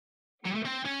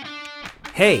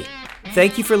Hey,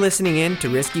 thank you for listening in to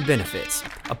Risky Benefits,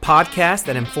 a podcast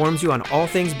that informs you on all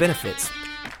things benefits.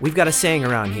 We've got a saying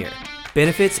around here: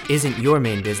 benefits isn't your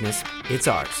main business, it's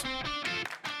ours.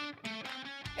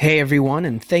 Hey everyone,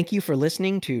 and thank you for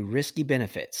listening to Risky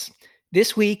Benefits.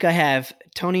 This week I have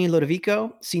Tony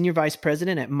Lodovico, Senior Vice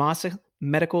President at Masa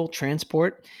Medical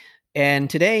Transport,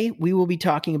 and today we will be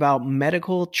talking about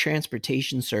medical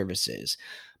transportation services.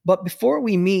 But before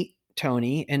we meet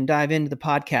Tony and dive into the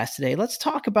podcast today, let's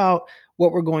talk about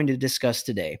what we're going to discuss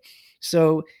today.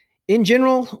 So in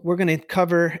general, we're going to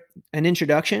cover an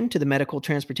introduction to the medical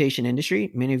transportation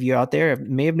industry. Many of you out there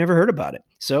may have never heard about it.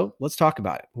 So let's talk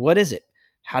about it. What is it?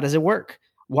 How does it work?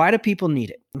 Why do people need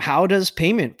it? How does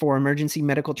payment for emergency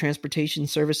medical transportation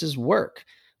services work?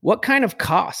 What kind of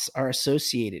costs are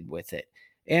associated with it?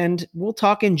 And we'll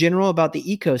talk in general about the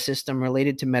ecosystem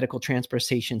related to medical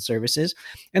transportation services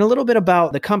and a little bit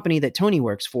about the company that Tony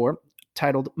works for,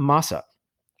 titled Masa.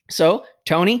 So,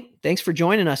 Tony, thanks for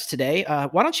joining us today.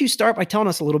 Why don't you start by telling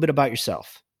us a little bit about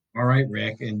yourself? All right,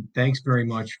 Rick, and thanks very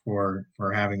much for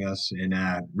having us, and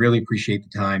really appreciate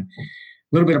the time. A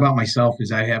little bit about myself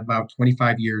is I have about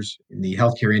 25 years in the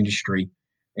healthcare industry.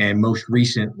 And most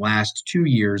recent last 2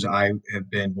 years, I have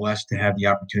been blessed to have the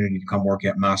opportunity to come work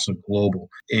at Masa Global.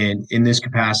 And in this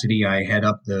capacity, I head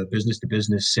up the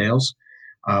business-to-business sales,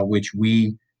 which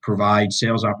we provide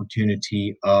sales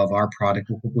opportunity of our product,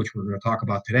 which we're going to talk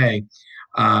about today,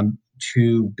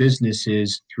 to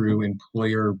businesses through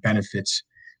employer benefits,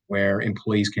 where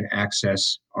employees can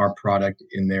access our product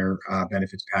in their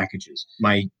benefits packages.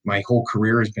 My whole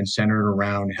career has been centered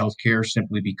around healthcare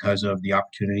simply because of the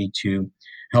opportunity to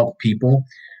help people.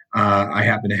 I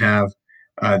happen to have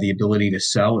the ability to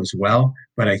sell as well,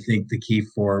 but I think the key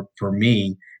for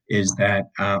me is that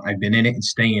I've been in it and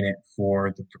stay in it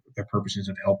for the purposes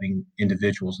of helping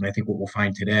individuals. And I think what we'll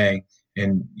find today,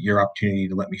 and your opportunity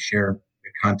to let me share the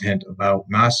content about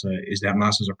Masa, is that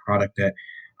Masa is a product that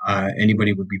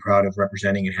anybody would be proud of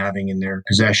representing and having in their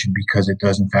possession, because it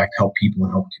does in fact help people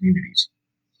and help communities.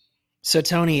 So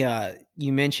Tony,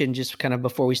 you mentioned just kind of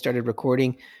before we started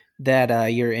recording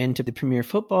that you're into the Premier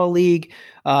Football League.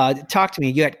 Talk to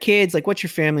me. You got kids? Like, what's your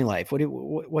family life?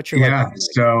 What's your life like?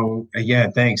 So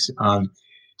thanks.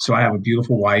 So I have a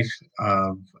beautiful wife.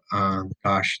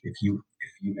 Gosh, if you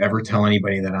ever tell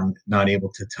anybody that I'm not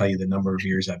able to tell you the number of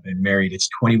years I've been married, it's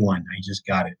 21. I just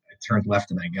got it. I turned left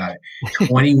and I got it.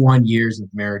 21 years of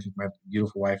marriage with my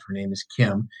beautiful wife. Her name is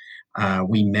Kim.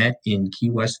 We met in Key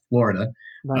West, Florida.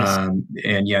 Nice.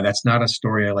 And that's not a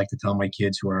story I like to tell my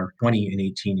kids who are 20 and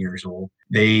 18 years old.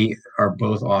 They are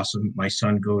both awesome. My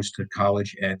son goes to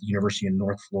college at the University of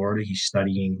North Florida. He's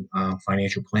studying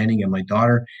financial planning. And my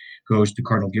daughter goes to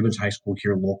Cardinal Gibbons High School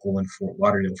here local in Fort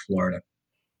Lauderdale, Florida.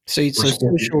 So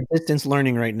social distance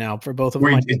learning right now for both of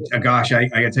them. Gosh, I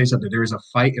got to tell you something. There is a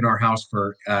fight in our house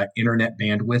for internet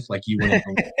bandwidth like you wouldn't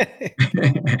believe.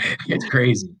 It's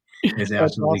crazy. It's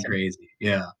absolutely awesome. Crazy.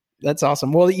 Yeah. That's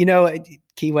awesome. Well,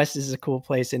 Key West is a cool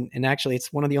place. And actually,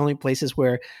 it's one of the only places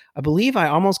where I believe I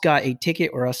almost got a ticket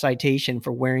or a citation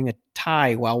for wearing a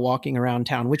tie while walking around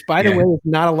town, which, by the way, is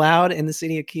not allowed in the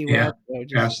city of Key West. So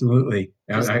absolutely.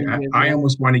 I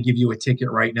almost want to give you a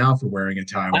ticket right now for wearing a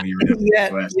tie while you're in Key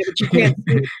West. Yeah, but you can't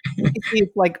see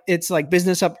it's like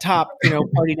business up top,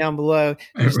 party down below.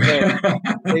 There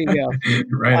you go.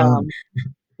 Right on.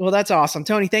 Well, that's awesome.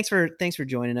 Tony, thanks for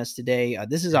joining us today.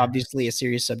 This is obviously a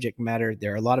serious subject matter.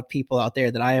 There are a lot of people out there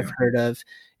that I have heard of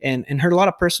and heard a lot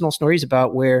of personal stories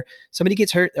about where somebody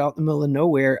gets hurt out in the middle of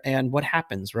nowhere and what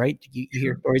happens, right? You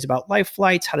hear stories about life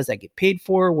flights. How does that get paid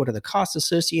for? What are the costs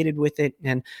associated with it?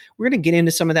 And we're going to get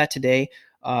into some of that today.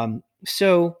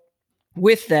 So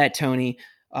with that, Tony,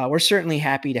 we're certainly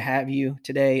happy to have you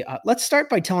today. Let's start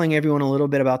by telling everyone a little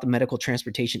bit about the medical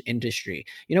transportation industry.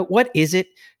 What is it?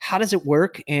 How does it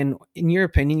work? And in your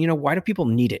opinion, why do people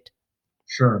need it?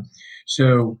 Sure.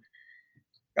 So,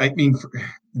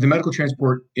 the medical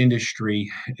transport industry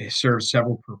serves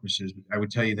several purposes. I would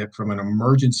tell you that from an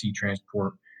emergency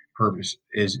transport purpose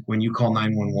is when you call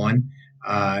 911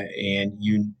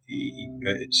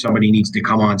 and somebody needs to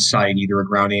come on site, either a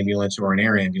ground ambulance or an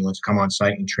air ambulance, come on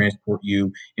site and transport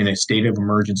you in a state of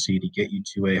emergency to get you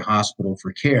to a hospital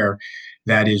for care.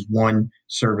 That is one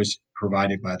service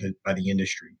provided by the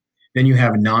industry. Then you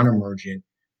have non-emergent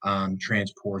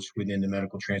transports within the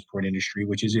medical transport industry,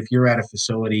 which is if you're at a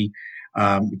facility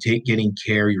getting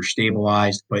care, you're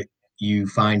stabilized, but you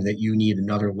find that you need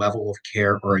another level of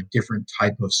care or a different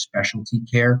type of specialty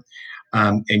care,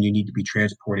 and you need to be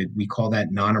transported. We call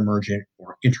that non-emergent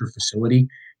or intra-facility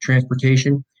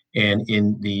transportation. And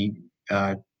in the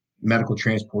medical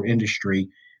transport industry,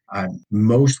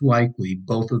 most likely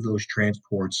both of those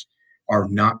transports are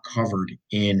not covered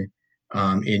in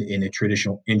a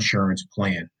traditional insurance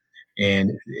plan.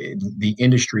 And the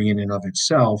industry in and of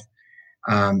itself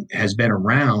has been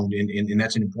around, and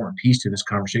that's an important piece to this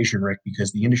conversation, Rick,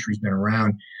 because the industry's been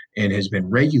around and has been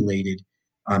regulated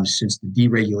since the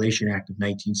Deregulation Act of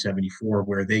 1974,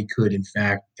 where they could, in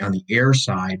fact, on the air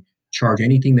side, charge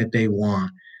anything that they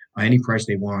want, any price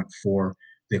they want for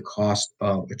the cost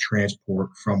of a transport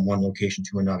from one location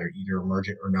to another, either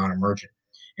emergent or non-emergent.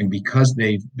 And because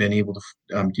they've been able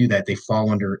to do that, they fall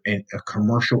under a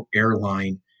commercial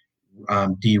airline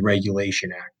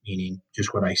Deregulation Act, meaning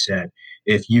just what I said.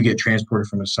 If you get transported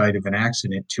from the site of an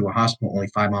accident to a hospital only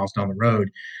 5 miles down the road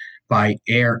by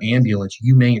air ambulance,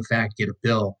 you may in fact get a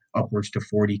bill upwards to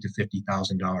 $40,000 to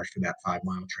 $50,000 for that 5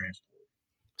 mile transport.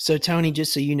 So, Tony,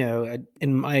 just so you know,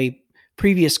 in my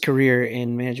previous career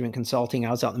in management consulting,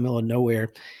 I was out in the middle of nowhere,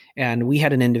 and we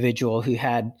had an individual who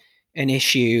had an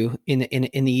issue in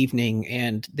the evening,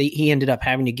 and he ended up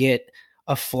having to get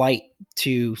a flight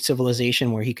to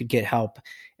civilization where he could get help.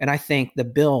 And I think the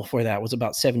bill for that was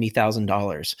about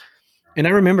 $70,000. And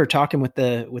I remember talking with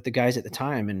the guys at the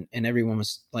time, and everyone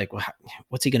was like, well,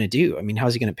 what's he going to do? I mean,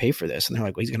 how's he going to pay for this? And they're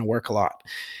like, well, he's going to work a lot.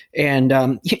 And,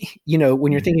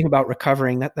 when you're thinking about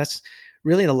recovering, that's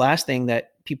really the last thing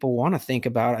that people want to think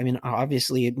about. I mean,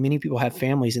 obviously many people have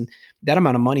families, and that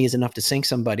amount of money is enough to sink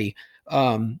somebody.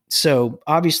 So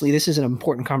obviously this is an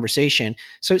important conversation.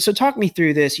 So talk me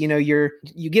through this. You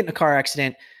get in a car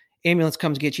accident, ambulance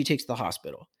comes, gets you, takes you to the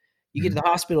hospital. You get to the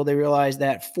hospital, they realize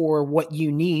that for what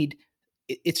you need,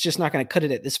 it's just not going to cut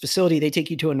it at this facility. They take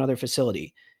you to another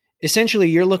facility. Essentially,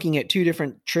 you're looking at two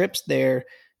different trips there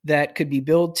that could be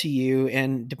billed to you.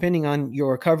 And depending on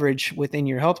your coverage within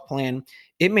your health plan,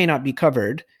 it may not be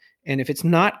covered. And if it's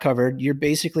not covered, you're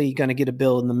basically going to get a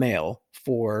bill in the mail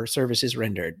for services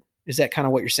rendered. Is that kind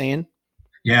of what you're saying?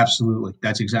 Yeah, absolutely.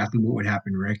 That's exactly what would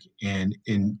happen, Rick. And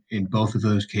in both of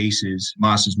those cases,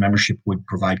 Moss's membership would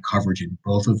provide coverage in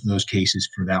both of those cases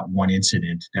for that one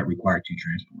incident that required two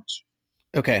transports.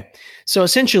 Okay. So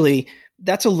essentially,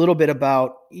 that's a little bit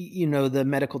about, the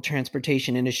medical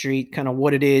transportation industry, kind of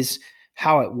what it is,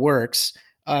 how it works,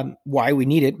 why we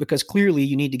need it, because clearly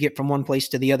you need to get from one place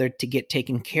to the other to get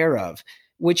taken care of,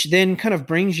 which then kind of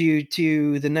brings you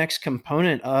to the next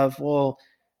component of, well,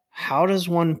 how does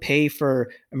one pay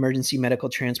for emergency medical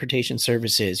transportation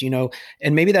services?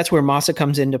 And maybe that's where MASA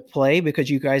comes into play, because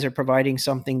you guys are providing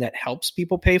something that helps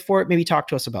people pay for it. Maybe talk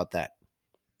to us about that.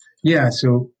 Yeah.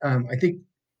 So I think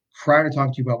prior to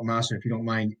talking to you about MASA, if you don't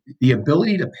mind, the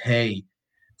ability to pay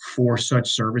for such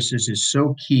services is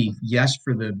so key, yes,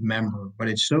 for the member, but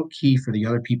it's so key for the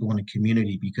other people in the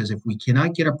community, because if we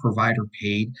cannot get a provider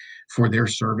paid for their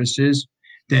services,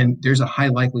 then there's a high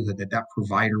likelihood that that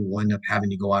provider will end up having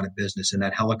to go out of business, and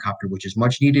that helicopter, which is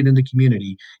much needed in the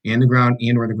community, and the ground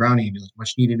ambulance,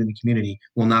 much needed in the community,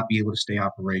 will not be able to stay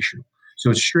operational.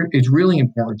 So it's really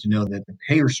important to know that the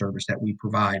payer service that we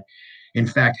provide, in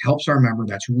fact, helps our member.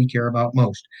 That's who we care about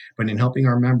most. But in helping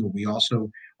our member, we also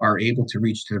are able to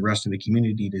reach to the rest of the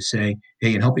community to say,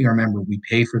 hey, in helping our member, we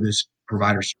pay for this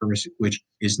provider service, which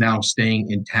is now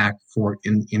staying intact for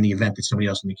in the event that somebody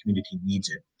else in the community needs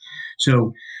it.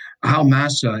 So how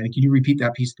MASA, and can you repeat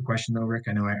that piece of the question though, Rick?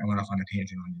 I know I went off on a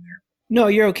tangent on you there. No,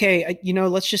 you're okay.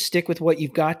 Let's just stick with what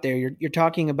you've got there. You're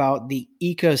talking about the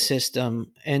ecosystem.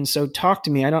 And so talk to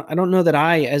me. I don't know that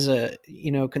I, as a,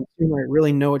 consumer,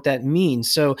 really know what that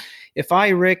means. So if I,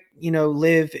 Rick,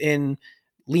 live in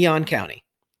Leon County,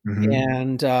 mm-hmm.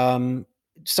 and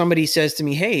somebody says to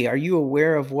me, hey, are you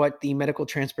aware of what the medical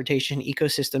transportation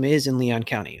ecosystem is in Leon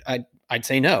County? I'd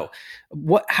say no.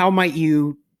 How might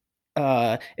you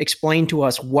explain to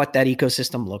us what that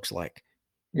ecosystem looks like?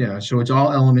 Yeah, so it's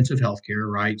all elements of healthcare,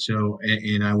 right? So,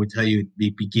 and I would tell you,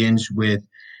 it begins with,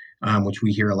 which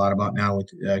we hear a lot about now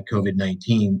with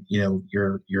COVID-19.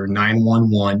 Your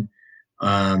 911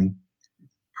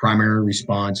 primary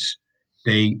response.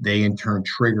 They in turn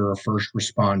trigger a first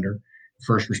responder.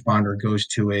 First responder goes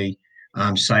to a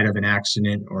site of an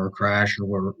accident or a crash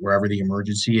or wherever the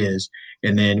emergency is,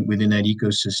 and then within that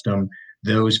ecosystem,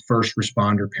 those first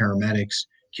responder paramedics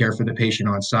care for the patient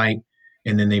on site.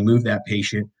 And then they move that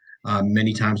patient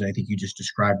many times. I think you just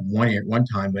described one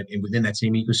time, but within that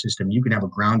same ecosystem, you can have a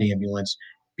ground ambulance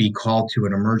be called to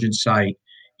an emergent site,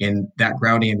 and that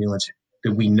ground ambulance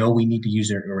that we know we need to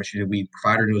use, or should we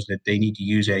provider knows that they need to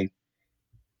use an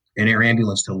air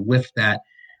ambulance to lift that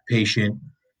patient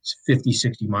 50,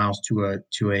 60 miles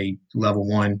to a level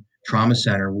 1 trauma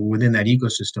center. Within that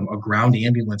ecosystem, a ground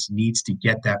ambulance needs to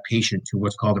get that patient to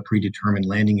what's called a predetermined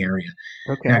landing area.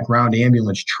 Okay. That ground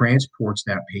ambulance transports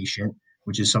that patient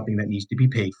which is something that needs to be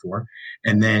paid for.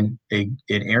 And then an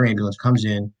air ambulance comes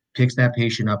in, picks that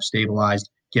patient up, stabilized,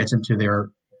 gets them to their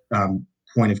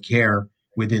point of care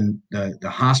within the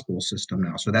hospital system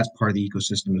now. So that's part of the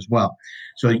ecosystem as well.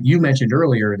 So you mentioned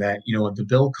earlier that, the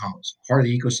bill comes. Part of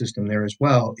the ecosystem there as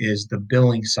well is the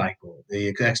billing cycle,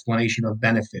 the explanation of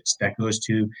benefits that goes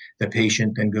to the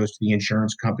patient, then goes to the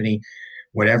insurance company.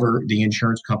 Whatever the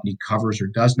insurance company covers or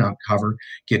does not cover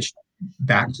gets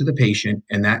back to the patient,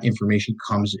 and that information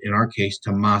comes, in our case,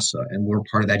 to MASA, and we're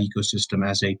part of that ecosystem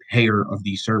as a payer of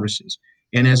these services.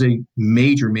 And as a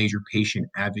major patient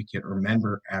advocate or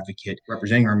member advocate,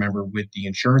 representing our member with the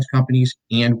insurance companies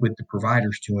and with the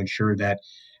providers to ensure that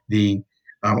the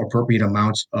appropriate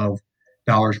amounts of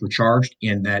dollars were charged,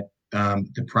 and that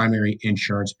the primary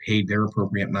insurance paid their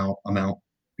appropriate amount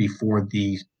before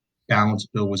the balance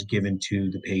bill was given to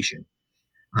the patient.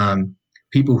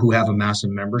 People who have a MASA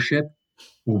membership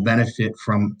will benefit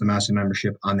from the MASA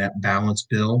membership on that balance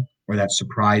bill or that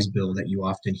surprise bill that you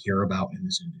often hear about in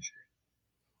this industry.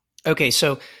 Okay,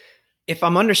 so if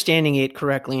I'm understanding it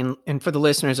correctly, and for the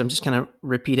listeners, I'm just going to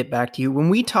repeat it back to you. When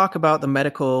we talk about the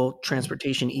medical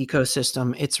transportation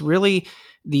ecosystem, it's really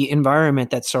the environment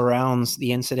that surrounds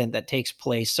the incident that takes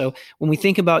place. So when we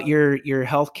think about your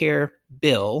healthcare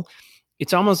bill,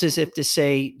 it's almost as if to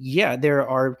say, yeah, there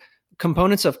are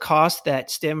components of cost that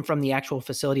stem from the actual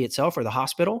facility itself or the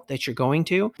hospital that you're going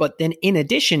to. But then in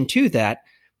addition to that,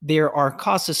 there are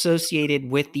costs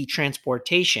associated with the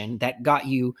transportation that got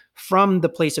you from the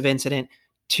place of incident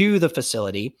to the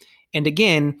facility. And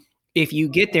again, if you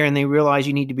get there and they realize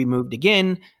you need to be moved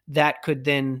again, that could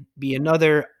then be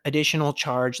another additional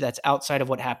charge that's outside of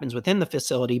what happens within the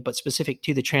facility, but specific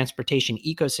to the transportation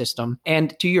ecosystem.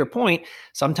 And to your point,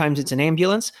 sometimes it's an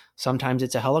ambulance, sometimes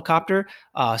it's a helicopter,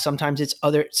 sometimes it's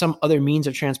some other means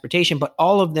of transportation, but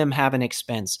all of them have an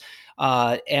expense.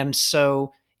 And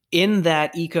so in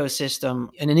that ecosystem,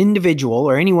 an individual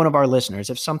or any one of our listeners,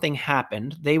 if something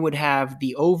happened, they would have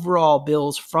the overall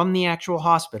bills from the actual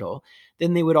hospital.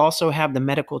 Then they would also have the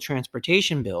medical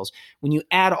transportation bills. When you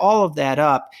add all of that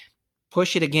up,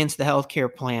 push it against the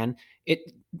healthcare plan,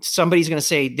 somebody's going to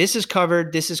say, this is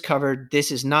covered, this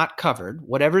is not covered.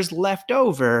 Whatever's left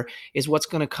over is what's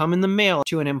going to come in the mail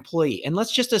to an employee. And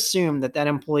let's just assume that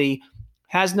employee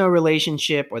has no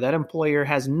relationship, or that employer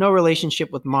has no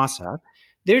relationship with MASA.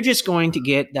 They're just going to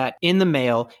get that in the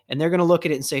mail, and they're going to look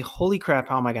at it and say, holy crap,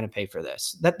 how am I going to pay for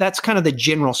this? That's kind of the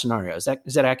general scenario. Is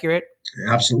that accurate?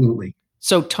 Absolutely.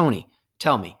 So Tony,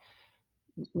 tell me,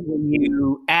 when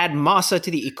you add MASA to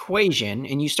the equation,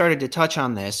 and you started to touch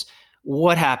on this,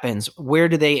 what happens? Where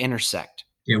do they intersect?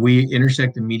 Yeah, we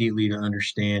intersect immediately to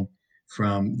understand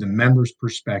from the member's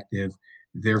perspective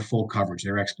their full coverage,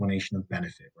 their explanation of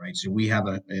benefit, right? So we have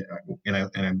and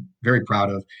I'm very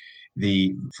proud of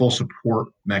the full support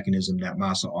mechanism that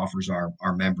MASA offers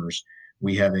our members.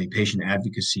 We have a patient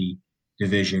advocacy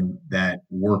division that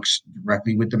works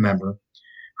directly with the member,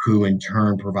 who in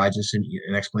turn provides us an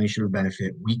explanation of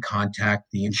benefit. We contact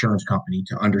the insurance company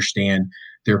to understand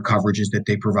their coverages that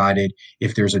they provided.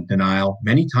 If there's a denial,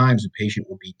 many times a patient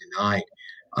will be denied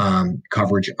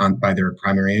coverage by their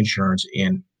primary insurance,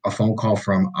 and a phone call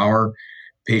from our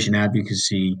patient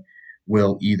advocacy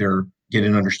will either get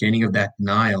an understanding of that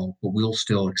denial, but we'll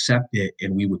still accept it,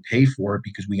 and we would pay for it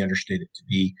because we understood it to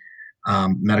be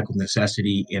medical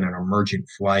necessity in an emergent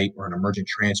flight or an emergent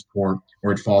transport,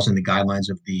 or it falls in the guidelines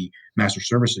of the master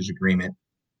services agreement,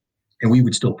 and we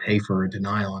would still pay for a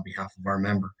denial on behalf of our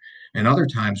member. And other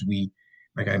times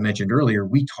like I mentioned earlier,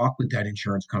 we talk with that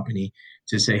insurance company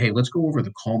to say, hey, let's go over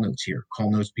the call notes here.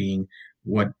 Call notes being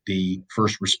what the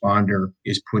first responder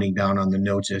is putting down on the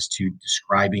notes as to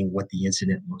describing what the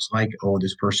incident looks like. Oh,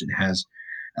 this person has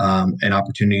an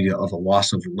opportunity of a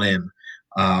loss of limb,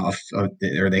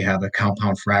 or they have a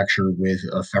compound fracture with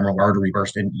a femoral artery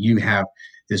burst, and you have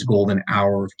this golden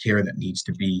hour of care that needs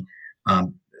to be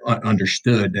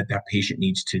understood, that patient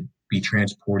needs to be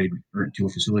transported to a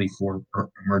facility for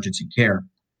emergency care.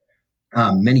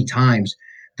 Many times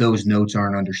those notes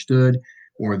aren't understood,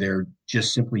 or they're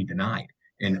just simply denied.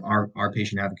 And our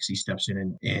patient advocacy steps in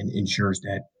and ensures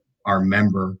that our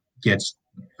member gets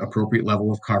appropriate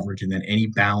level of coverage, and then any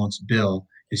balanced bill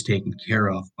is taken care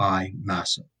of by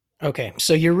MASA. Okay,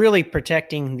 so you're really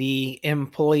protecting the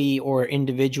employee or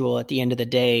individual at the end of the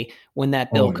day. When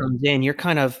that bill comes in, you're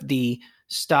kind of the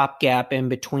stopgap in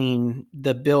between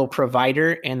the bill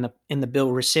provider and the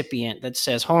bill recipient that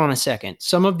says, hold on a second,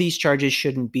 some of these charges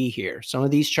shouldn't be here. Some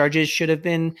of these charges should have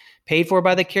been paid for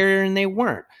by the carrier, and they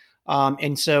weren't.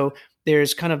 And so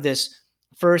there's kind of this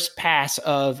first pass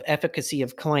of efficacy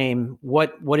of claim.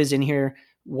 What is in here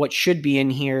what should be in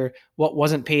here, what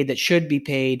wasn't paid that should be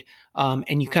paid,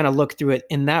 and you kind of look through it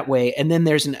in that way. And then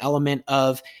there's an element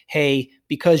of, hey,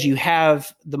 because you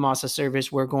have the Masa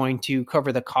service, we're going to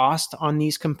cover the cost on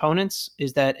these components.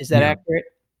 Is that Yeah. accurate?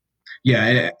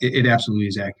 Yeah, it absolutely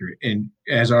is accurate. And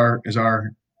as our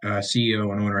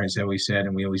CEO and owner has always said,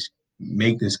 and we always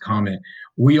make this comment,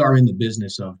 we are in the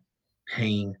business of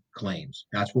paying claims.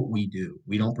 That's what we do.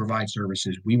 We don't provide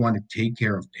services. We want to take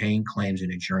care of paying claims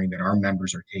and ensuring that our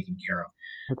members are taken care of.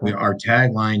 Okay. Our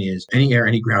tagline is any air,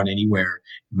 any ground, anywhere.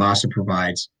 Masa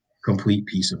provides complete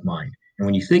peace of mind. And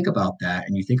when you think about that,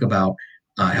 and you think about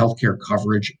healthcare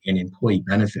coverage and employee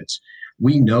benefits,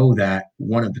 we know that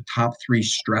one of the top three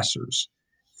stressors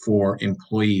for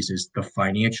employees is the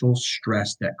financial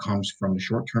stress that comes from the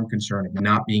short-term concern of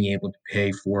not being able to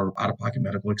pay for out-of-pocket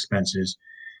medical expenses.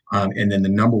 And then the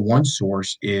number one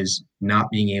source is not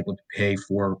being able to pay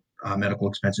for medical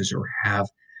expenses or have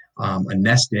a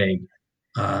nest egg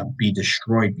be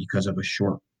destroyed because of a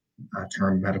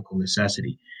short-term medical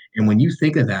necessity. And when you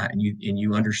think of that and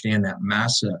you understand that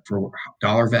Masa for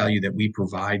dollar value that we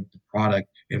provide the product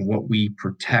and what we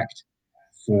protect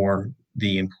for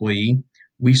the employee,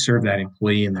 we serve that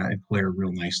employee and that employer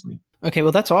real nicely. Okay,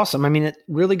 well, that's awesome. I mean, it's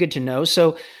really good to know.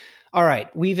 So, all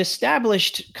right, we've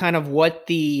established kind of what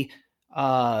the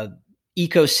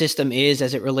ecosystem is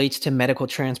as it relates to medical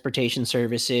transportation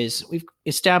services. We've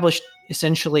established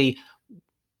essentially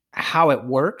how it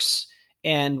works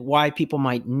and why people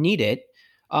might need it.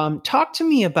 Talk to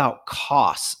me about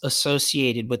costs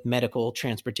associated with medical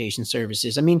transportation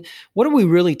services. I mean, what are we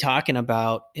really talking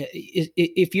about?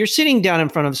 If you're sitting down in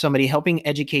front of somebody, helping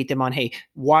educate them on, hey,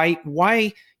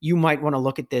 why you might want to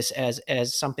look at this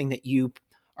as something that you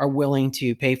are willing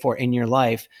to pay for in your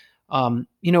life,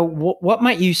 what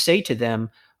might you say to them?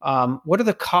 What are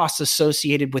the costs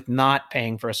associated with not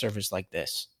paying for a service like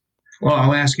this? Well,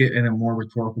 I'll ask it in a more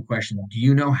rhetorical question. Do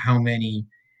you know how many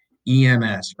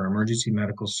EMS or emergency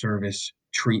medical service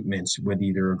treatments with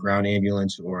either a ground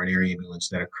ambulance or an air ambulance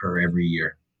that occur every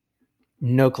year?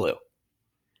 No clue.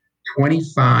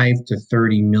 25 to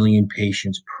 30 million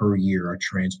patients per year are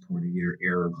transported either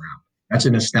air or ground. That's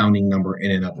an astounding number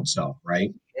in and of itself,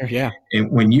 right? Yeah.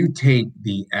 And when you take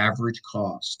the average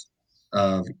cost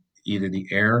of either the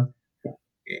air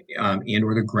and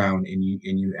or the ground and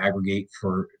you aggregate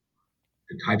for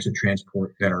the types of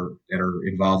transport that are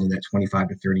involved in that 25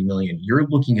 to 30 million, you're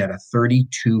looking at a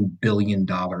 $32 billion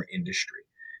industry.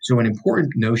 So an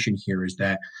important notion here is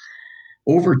that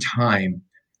over time,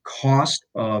 cost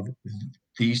of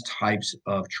these types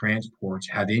of transports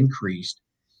have increased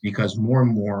because more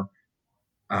and more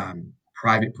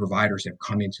private providers have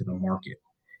come into the market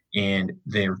and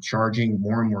they're charging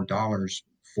more and more dollars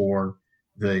for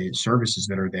the services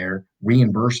that are there.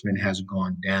 Reimbursement has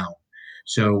gone down.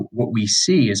 So what we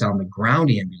see is on the ground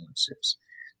ambulances,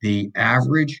 the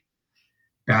average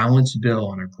balance bill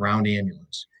on a ground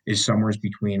ambulance is somewhere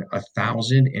between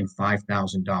 $1,000 and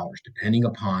 $5,000, depending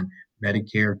upon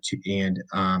Medicare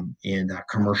and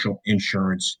commercial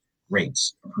insurance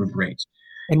rates, approved rates.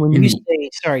 And when you say,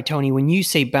 sorry, Tony, when you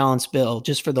say balance bill,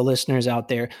 just for the listeners out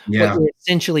there, what you're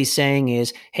essentially saying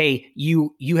is, hey,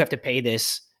 you have to pay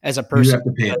this as a person. You have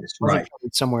to pay this, right?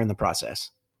 Somewhere in the process.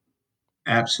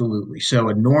 Absolutely. So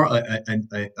a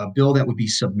bill that would be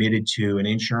submitted to an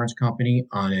insurance company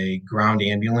on a ground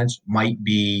ambulance might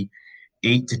be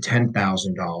 $8,000 to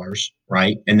 $10,000,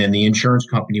 right? And then the insurance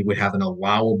company would have an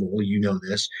allowable,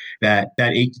 this, that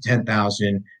 $8,000 to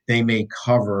 $10,000 they may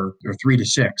cover, or $3,000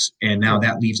 to $6,000, and now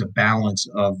that leaves a balance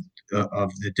of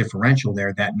the differential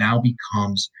there that now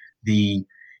becomes the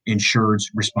insured's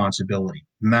responsibility.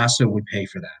 Masa would pay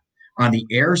for that. On the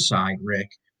air side, Rick,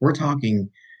 we're talking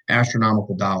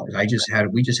astronomical dollars.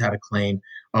 We just had a claim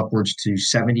upwards to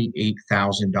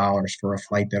 $78,000 for a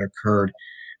flight that occurred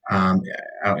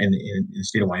out in the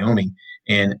state of Wyoming.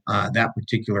 And that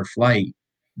particular flight,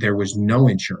 there was no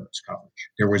insurance coverage.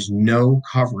 There was no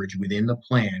coverage within the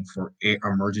plan for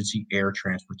emergency air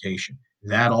transportation.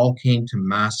 That all came to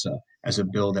Masa as a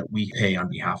bill that we pay on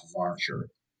behalf of our insured.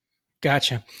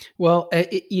 Gotcha. Well,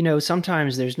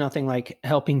 sometimes there's nothing like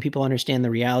helping people understand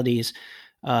the realities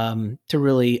to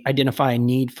really identify a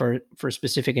need for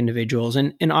specific individuals.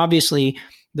 And obviously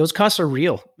those costs are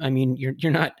real. I mean,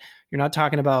 you're not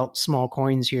talking about small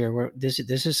coins here. This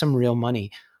is some real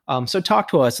money. So talk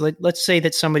to us. Let's say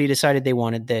that somebody decided they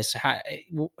wanted this.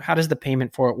 How does the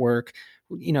payment for it work?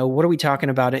 What are we talking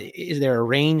about? Is there a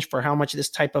range for how much this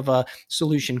type of a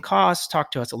solution costs? Talk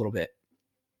to us a little bit.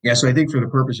 Yeah, so I think for the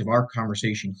purpose of our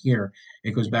conversation here,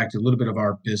 it goes back to a little bit of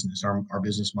our business, our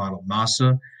business model.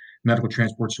 Masa Medical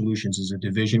Transport Solutions is a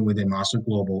division within Massa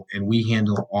Global, and we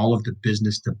handle all of the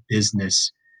business to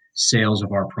business sales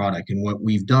of our product. And what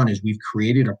we've done is we've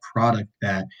created a product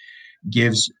that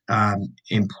gives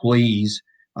employees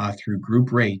through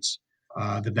group rates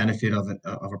the benefit of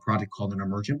a product called an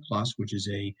Emergent Plus, which is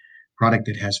a product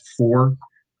that has four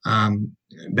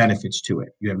benefits to it.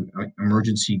 You have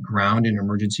emergency ground and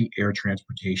emergency air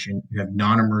transportation. You have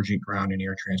non-emergent ground and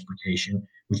air transportation,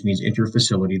 which means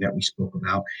interfacility that we spoke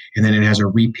about. And then it has a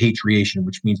repatriation,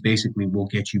 which means basically we'll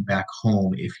get you back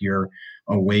home if you're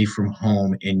away from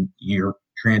home and you're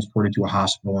transported to a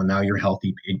hospital and now you're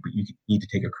healthy, but you need to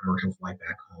take a commercial flight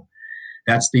back home.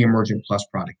 That's the Emergent Plus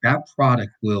product. That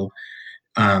product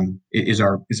is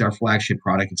our flagship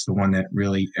product. It's the one that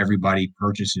really everybody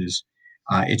purchases.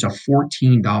 It's a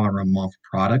 $14 a month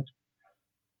product.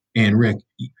 And Rick,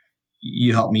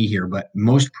 you help me here, but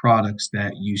most products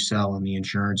that you sell in the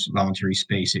insurance voluntary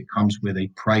space, it comes with a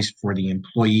price for the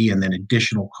employee and then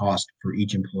additional cost for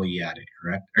each employee added,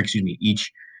 correct? Or excuse me,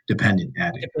 each dependent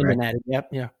added, correct? Added, yep,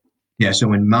 yeah. Yeah,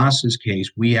 so in Massa's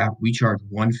case, we charge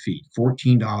one fee,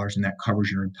 $14, and that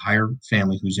covers your entire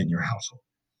family who's in your household.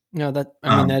 No, that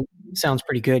sounds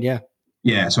pretty good, yeah.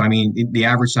 Yeah, so I mean, the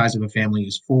average size of a family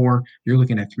is four. You're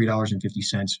looking at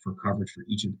 $3.50 for coverage for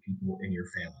each of the people in your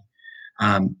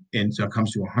family. And so it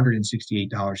comes to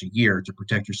 $168 a year to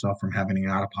protect yourself from having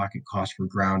an out-of-pocket cost for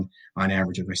ground on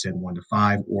average, as I said, 1 to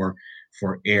 5, or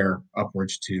for air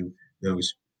upwards to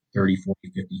those $30,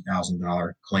 $40,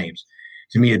 $50,000 claims.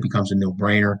 To me, it becomes a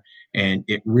no-brainer, and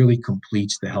it really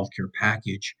completes the healthcare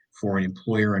package for an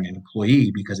employer and an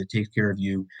employee because it takes care of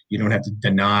you. You don't have to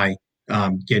deny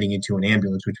getting into an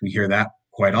ambulance, which we hear that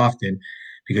quite often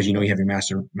because you have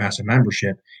your massive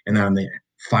membership. And then on the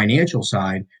financial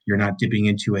side, you're not dipping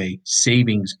into a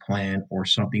savings plan or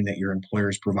something that your employer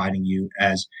is providing you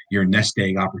as your nest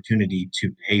egg opportunity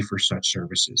to pay for such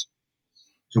services.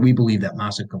 So we believe that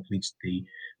Massa completes the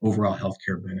overall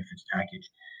healthcare benefits package.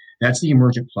 That's the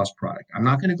Emergent Plus product. I'm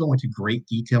not going to go into great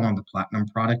detail on the Platinum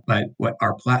product, but what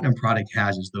our Platinum product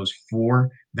has is those 4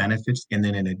 benefits and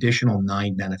then an additional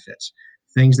 9 benefits.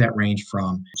 Things that range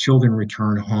from children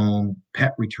return home,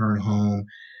 pet return home,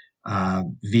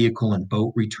 vehicle and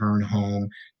boat return home.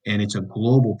 And it's a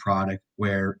global product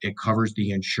where it covers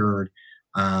the insured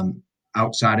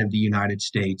outside of the United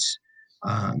States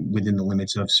within the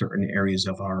limits of certain areas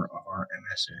of our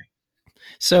MSA.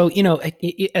 So,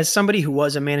 as somebody who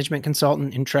was a management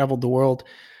consultant and traveled the world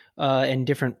in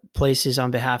different places on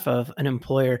behalf of an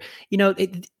employer,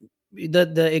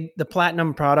 the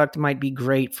Platinum product might be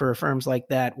great for firms like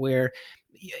that, where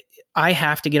I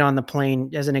have to get on the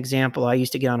plane. As an example, I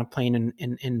used to get on a plane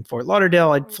in Fort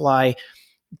Lauderdale. I'd fly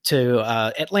to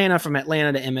Atlanta, from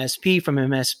Atlanta to MSP, from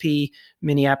MSP,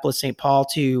 Minneapolis, St. Paul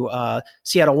to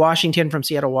Seattle, Washington, from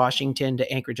Seattle, Washington to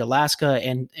Anchorage, Alaska.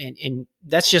 And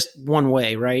that's just one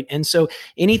way, right? And so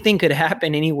anything could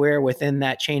happen anywhere within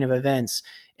that chain of events.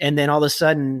 And then all of a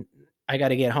sudden, I got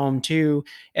to get home too.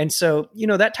 And so,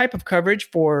 that type of coverage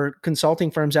for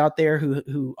consulting firms out there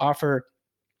who offer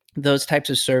those types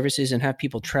of services and have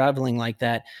people traveling like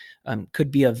that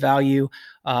could be of value.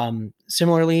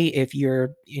 Similarly, if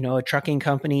you're, a trucking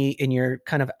company and you're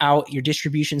kind of out, your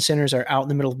distribution centers are out in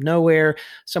the middle of nowhere,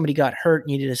 somebody got hurt,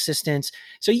 needed assistance.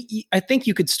 So I think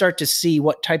you could start to see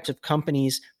what types of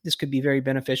companies this could be very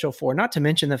beneficial for, not to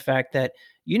mention the fact that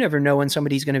you never know when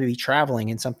somebody's going to be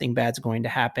traveling and something bad's going to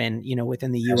happen,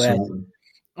 within the U.S.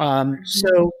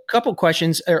 So a couple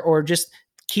questions or just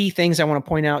key things I want to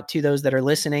point out to those that are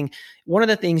listening. One of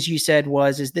the things you said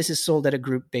is this is sold at a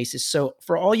group basis. So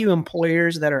for all you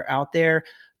employers that are out there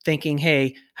thinking,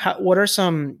 hey, what are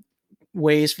some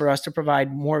ways for us to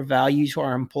provide more value to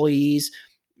our employees?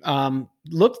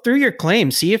 Look through your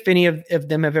claims, see if any of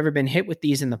them have ever been hit with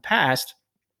these in the past.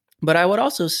 But I would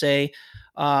also say,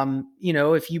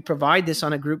 if you provide this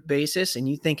on a group basis and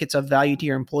you think it's of value to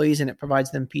your employees and it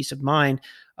provides them peace of mind,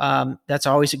 that's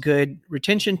always a good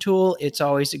retention tool. It's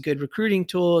always a good recruiting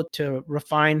tool to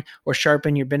refine or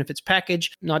sharpen your benefits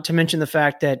package, not to mention the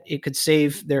fact that it could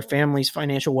save their family's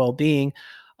financial well-being.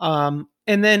 And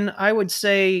then I would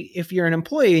say if you're an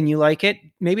employee and you like it,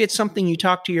 maybe it's something you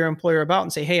talk to your employer about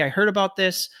and say, hey, I heard about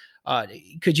this.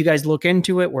 Could you guys look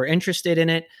into it? We're interested in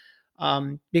it.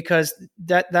 Because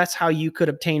that's how you could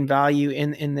obtain value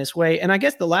in this way. And I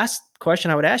guess the last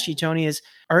question I would ask you, Tony, is,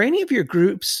 are any of your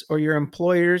groups or your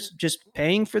employers just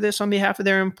paying for this on behalf of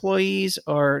their employees?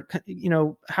 Or,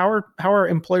 how are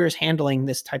employers handling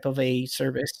this type of a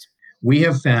service? We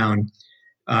have found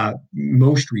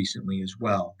most recently as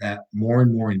well that more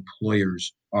and more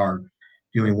employers are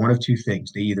doing one of two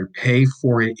things. They either pay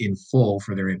for it in full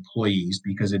for their employees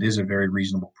because it is a very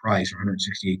reasonable price,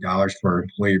 $168 for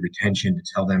employee retention, to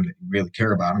tell them that you really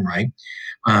care about them, right?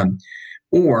 Um,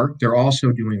 or they're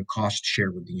also doing a cost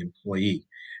share with the employee.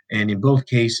 And in both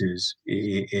cases,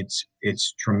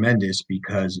 it's tremendous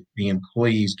because the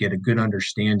employees get a good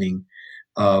understanding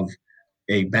of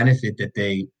a benefit that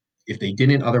if they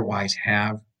didn't otherwise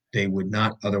have, they would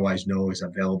not otherwise know is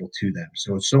available to them.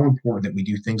 So it's so important that we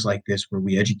do things like this where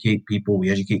we educate people, we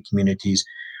educate communities,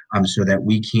 so that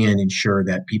we can ensure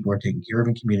that people are taken care of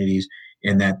in communities,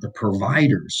 and that the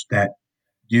providers that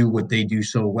do what they do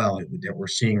so well that we're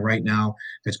seeing right now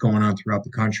that's going on throughout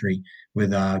the country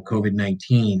with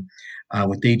COVID-19,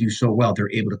 what they do so well, they're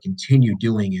able to continue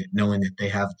doing it, knowing that they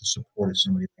have the support of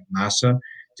somebody like MASA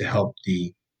to help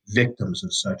the victims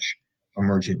of such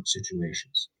emergent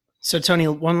situations. So, Tony,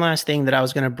 one last thing that I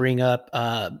was going to bring up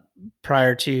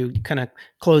prior to kind of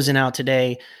closing out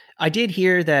today. I did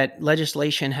hear that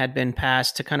legislation had been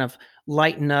passed to kind of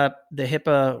lighten up the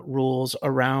HIPAA rules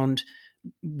around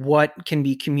what can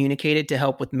be communicated to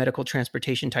help with medical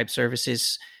transportation type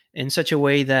services in such a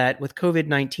way that with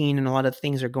COVID-19 and a lot of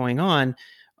things are going on,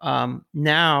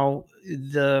 now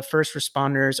the first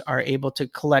responders are able to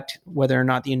collect whether or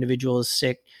not the individual is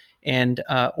sick and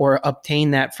or obtain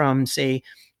that from, say,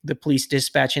 the police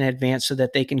dispatch in advance so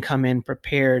that they can come in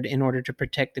prepared in order to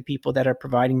protect the people that are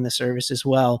providing the service as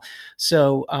well.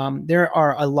 So there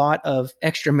are a lot of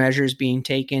extra measures being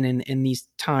taken in these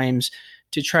times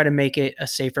to try to make it a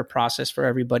safer process for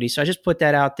everybody. So I just put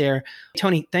that out there.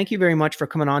 Tony, thank you very much for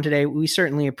coming on today. We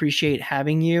certainly appreciate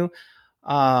having you.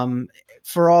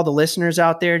 For all the listeners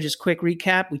out there, just quick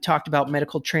recap. We talked about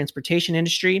medical transportation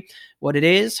industry, what it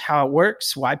is, how it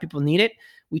works, why people need it.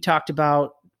 We talked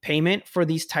about payment for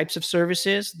these types of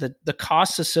services, the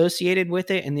costs associated with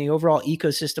it, and the overall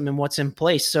ecosystem and what's in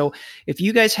place. So if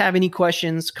you guys have any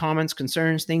questions, comments,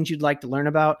 concerns, things you'd like to learn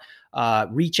about,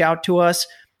 reach out to us,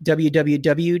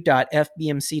 www.fbmc.com.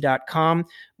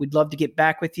 We'd love to get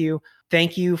back with you.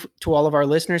 Thank you to all of our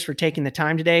listeners for taking the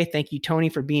time today. Thank you, Tony,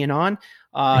 for being on.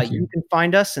 You can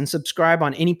find us and subscribe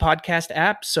on any podcast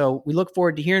app. So we look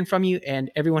forward to hearing from you, and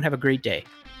everyone have a great day.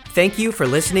 Thank you for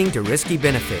listening to Risky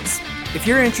Benefits. If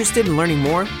you're interested in learning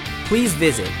more, please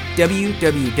visit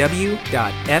www.fbmc.com.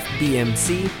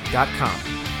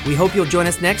 We hope you'll join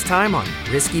us next time on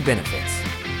Risky Benefits.